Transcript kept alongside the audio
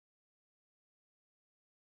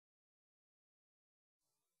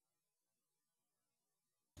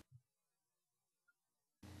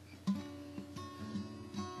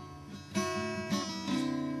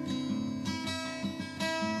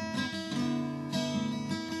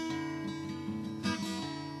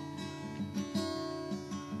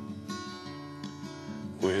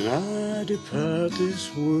When I depart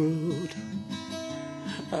this world,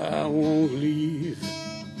 I won't leave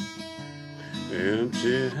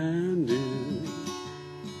empty-handed.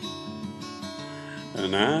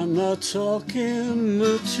 And I'm not talking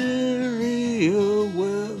material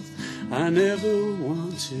wealth. I never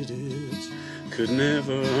wanted it, could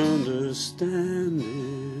never understand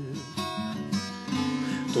it.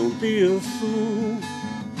 Don't be a fool,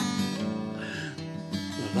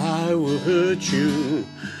 a lie will hurt you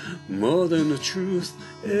more than the truth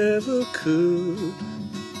ever could.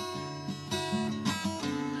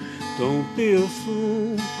 Don't be a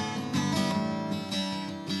fool,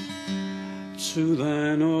 to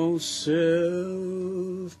thine own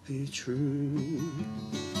self be true.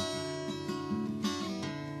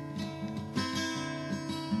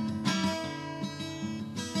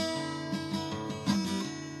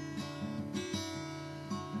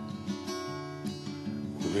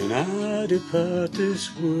 When I depart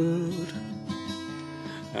this world,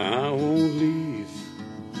 I won't leave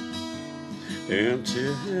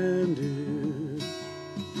empty-handed,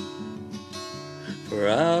 for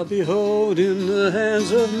I'll be holding the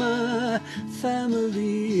hands of my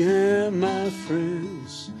family and my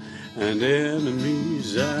friends and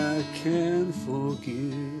enemies I can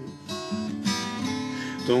forgive.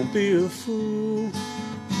 Don't be a fool,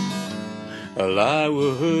 a lie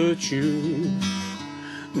will hurt you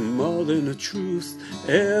more than the truth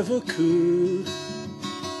ever could.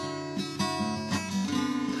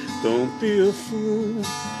 Don't be a fool,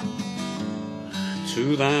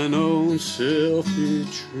 to thine own self be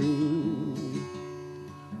true.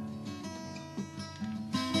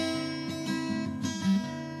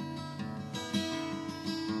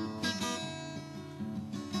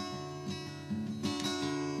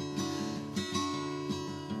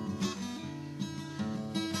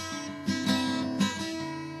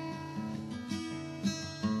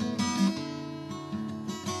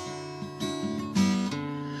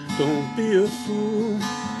 Don't be a fool,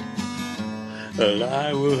 a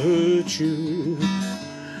lie will hurt you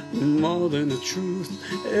more than the truth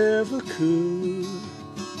ever could.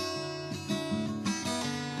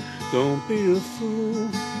 Don't be a fool,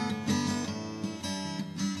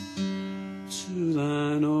 to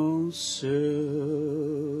thine own self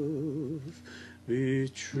be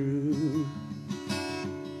true.